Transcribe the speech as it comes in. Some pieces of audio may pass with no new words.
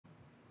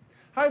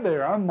Hi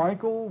there, I'm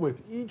Michael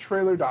with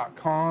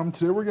etrailer.com.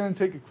 Today we're going to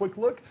take a quick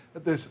look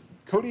at this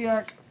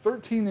Kodiak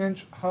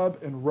 13-inch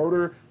hub and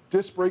rotor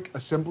disc brake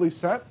assembly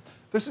set.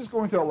 This is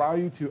going to allow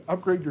you to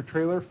upgrade your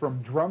trailer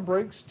from drum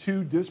brakes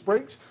to disc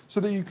brakes so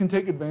that you can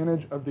take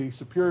advantage of the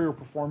superior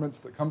performance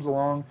that comes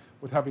along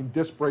with having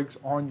disc brakes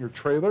on your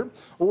trailer.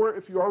 Or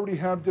if you already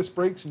have disc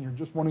brakes and you're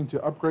just wanting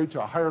to upgrade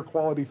to a higher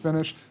quality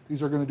finish,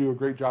 these are going to do a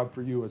great job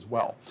for you as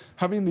well.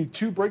 Having the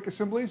two brake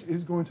assemblies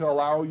is going to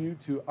allow you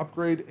to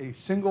upgrade a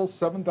single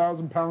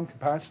 7,000-pound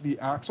capacity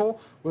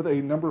axle with a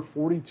number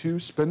 42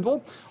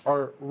 spindle.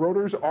 Our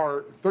rotors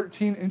are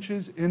 13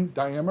 inches in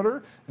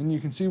diameter, and you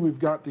can see we've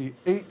got the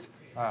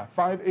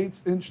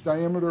 5/8 inch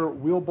diameter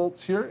wheel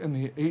bolts here in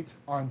the 8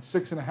 on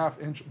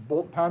 6.5 inch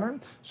bolt pattern.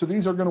 So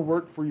these are going to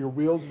work for your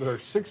wheels that are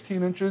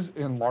 16 inches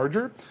and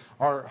larger.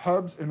 Our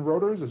hubs and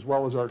rotors, as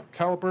well as our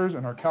calipers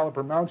and our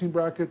caliper mounting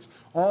brackets,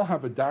 all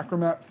have a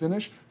Dacromat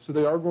finish, so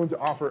they are going to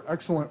offer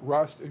excellent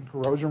rust and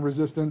corrosion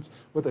resistance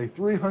with a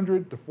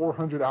 300 to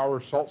 400 hour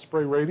salt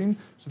spray rating.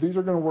 So these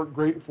are going to work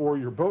great for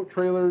your boat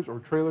trailers or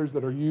trailers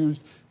that are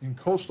used in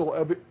coastal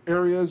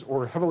areas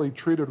or heavily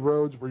treated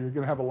roads where you're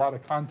going to have a lot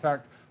of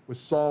contact with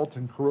salt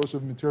and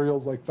corrosive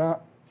materials like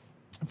that.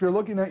 If you're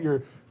looking at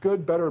your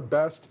good, better,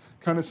 best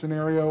kind of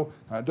scenario,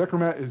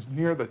 Dacromat is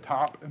near the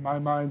top in my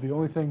mind. The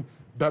only thing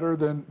better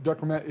than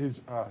Dacromat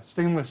is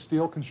stainless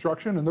steel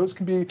construction, and those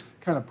can be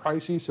kind of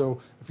pricey. So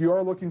if you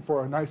are looking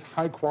for a nice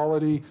high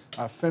quality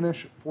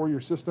finish for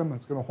your system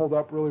that's going to hold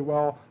up really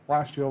well,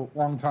 last you a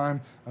long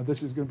time,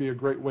 this is going to be a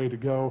great way to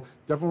go.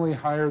 Definitely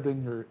higher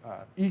than your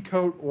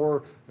e-coat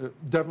or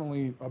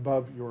definitely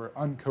above your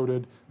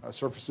uncoated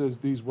surfaces.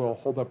 These will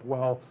hold up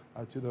well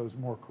to those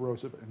more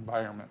corrosive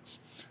environments.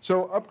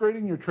 So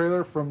upgrading your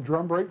trailer from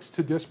drum brakes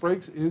to disc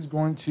brakes is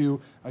going to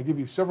give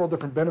you several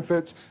different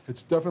benefits.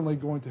 It's definitely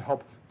going to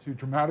help to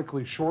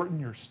dramatically shorten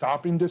your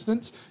stopping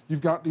distance.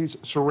 You've got these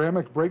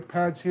ceramic brake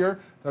pads here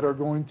that are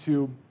going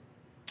to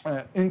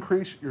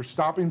increase your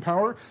stopping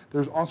power.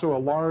 There's also a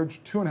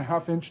large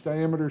 2.5 inch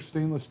diameter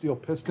stainless steel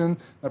piston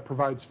that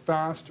provides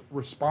fast,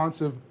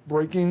 responsive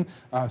braking.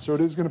 So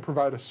it is going to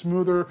provide a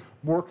smoother,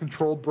 more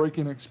controlled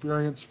braking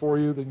experience for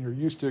you than you're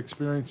used to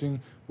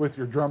experiencing with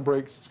your drum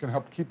brakes. It's going to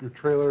help keep your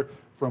trailer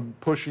from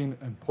pushing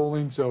and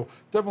pulling. So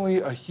definitely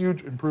a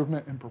huge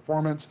improvement in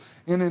performance.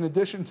 And in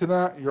addition to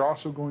that, you're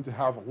also going to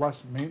have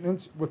less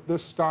maintenance with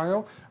this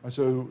style.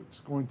 So it's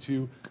going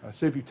to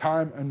save you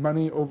time and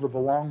money over the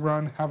long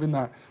run. Having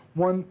that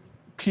one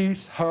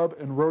piece hub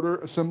and rotor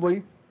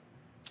assembly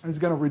is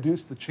going to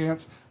reduce the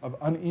chance of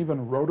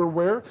uneven rotor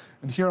wear.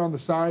 And here on the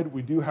side,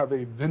 we do have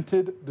a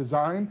vented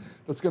design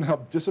that's going to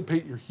help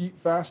dissipate your heat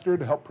faster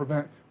to help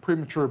prevent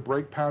premature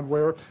brake pad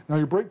wear. Now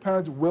your brake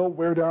pads will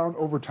wear down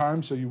over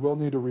time, so you will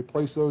need to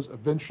replace those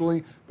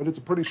eventually, but it's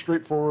a pretty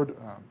straightforward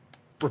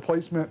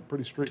replacement,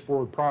 pretty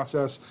straightforward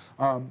process.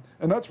 And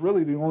that's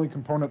really the only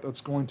component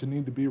that's going to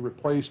need to be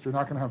replaced. You're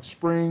not going to have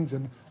springs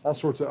and all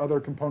sorts of other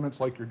components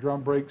like your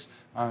drum brakes.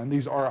 And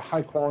these are a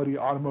high quality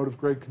automotive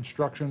grade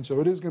construction, so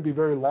it is going to be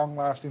very long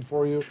lasting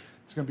for you.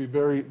 It's going to be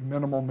very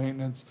minimal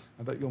maintenance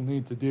that you'll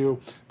need to do.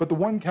 But the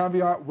one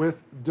caveat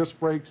with disc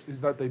brakes is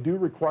that they do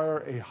require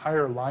a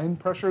higher line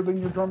pressure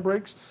than your drum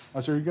brakes.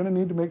 So you're going to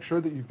need to make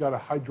sure that you've got a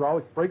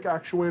hydraulic brake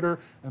actuator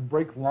and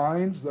brake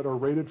lines that are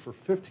rated for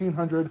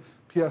 1,500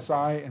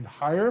 PSI and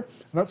higher.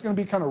 And that's going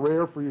to be kind of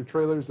rare for your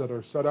trailers that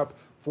are set up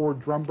for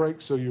drum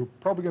brakes. So you're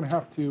probably going to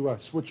have to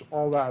switch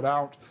all that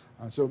out.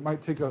 So it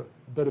might take a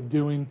bit of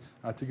doing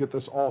to get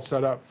this all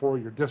set up for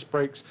your disc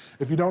brakes.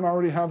 If you don't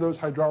already have those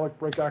hydraulic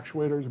brake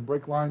actuators and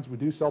brake lines, we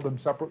do sell them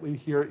separately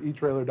here at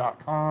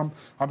etrailer.com.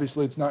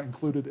 Obviously, it's not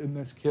included in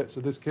this kit,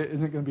 so this kit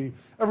isn't going to be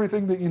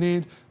everything that you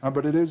need,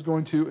 but it is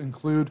going to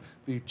include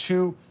the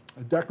two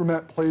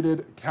Dacromat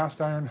plated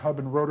cast iron hub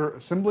and rotor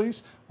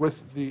assemblies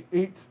with the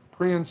 8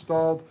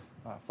 pre-installed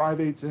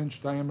 5/8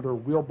 inch diameter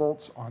wheel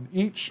bolts on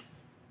each.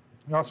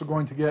 You're also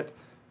going to get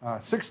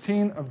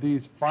 16 of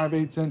these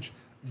 5/8 inch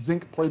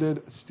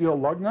zinc-plated steel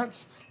lug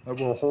nuts that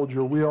will hold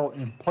your wheel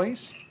in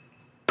place.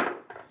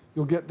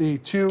 You'll get the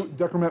 2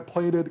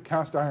 Dacromat-plated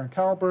cast iron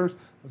calipers,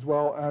 as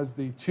well as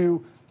the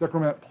 2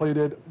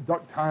 Dacromat-plated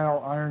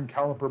ductile iron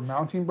caliper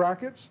mounting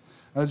brackets.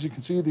 As you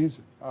can see,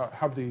 these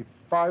have the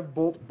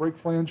 5-bolt brake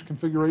flange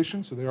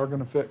configuration, so they are going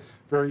to fit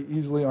very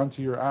easily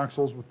onto your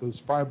axles with those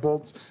 5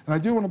 bolts. And I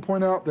do want to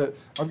point out that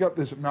I've got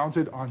this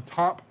mounted on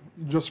top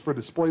just for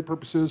display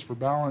purposes, for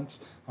balance,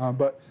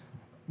 but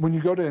when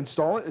you go to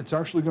install it, it's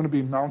actually going to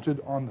be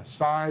mounted on the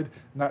side,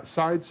 and that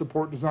side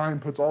support design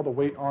puts all the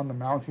weight on the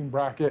mounting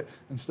bracket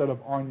instead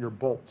of on your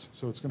bolts.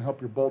 So it's going to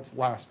help your bolts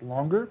last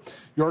longer.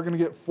 You are going to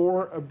get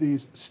 4 of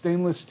these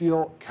stainless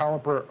steel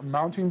caliper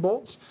mounting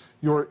bolts.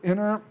 Your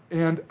inner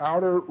and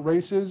outer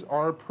races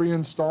are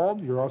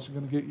pre-installed. You're also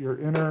going to get your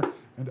inner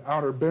and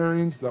outer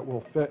bearings that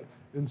will fit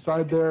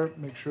inside there.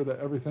 Make sure that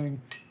everything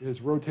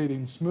is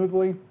rotating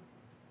smoothly.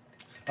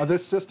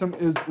 This system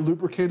is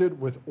lubricated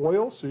with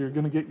oil, so you're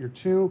going to get your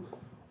 2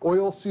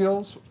 oil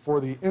seals for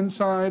the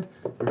inside,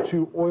 your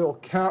 2 oil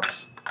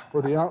caps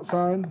for the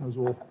outside. Those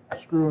will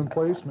screw in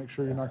place. Make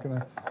sure you're not going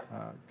to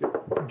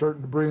get dirt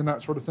and debris and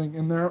that sort of thing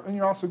in there. And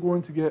you're also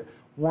going to get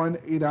 1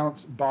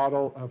 8-ounce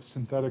bottle of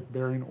synthetic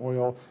bearing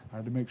oil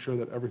to make sure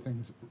that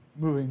everything's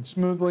moving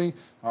smoothly,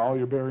 all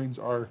your bearings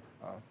are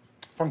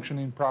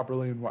functioning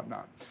properly and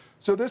whatnot.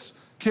 So this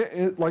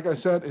kit, like I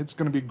said, it's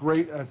going to be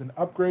great as an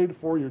upgrade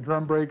for your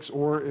drum brakes,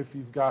 or if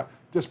you've got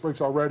disc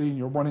brakes already and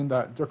you're wanting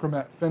that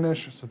decrement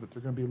finish so that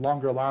they're going to be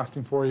longer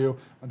lasting for you,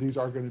 these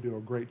are going to do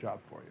a great job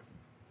for you.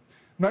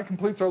 And that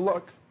completes our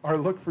look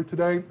for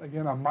today.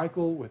 Again, I'm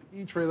Michael with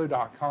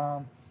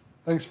etrailer.com.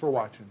 Thanks for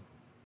watching.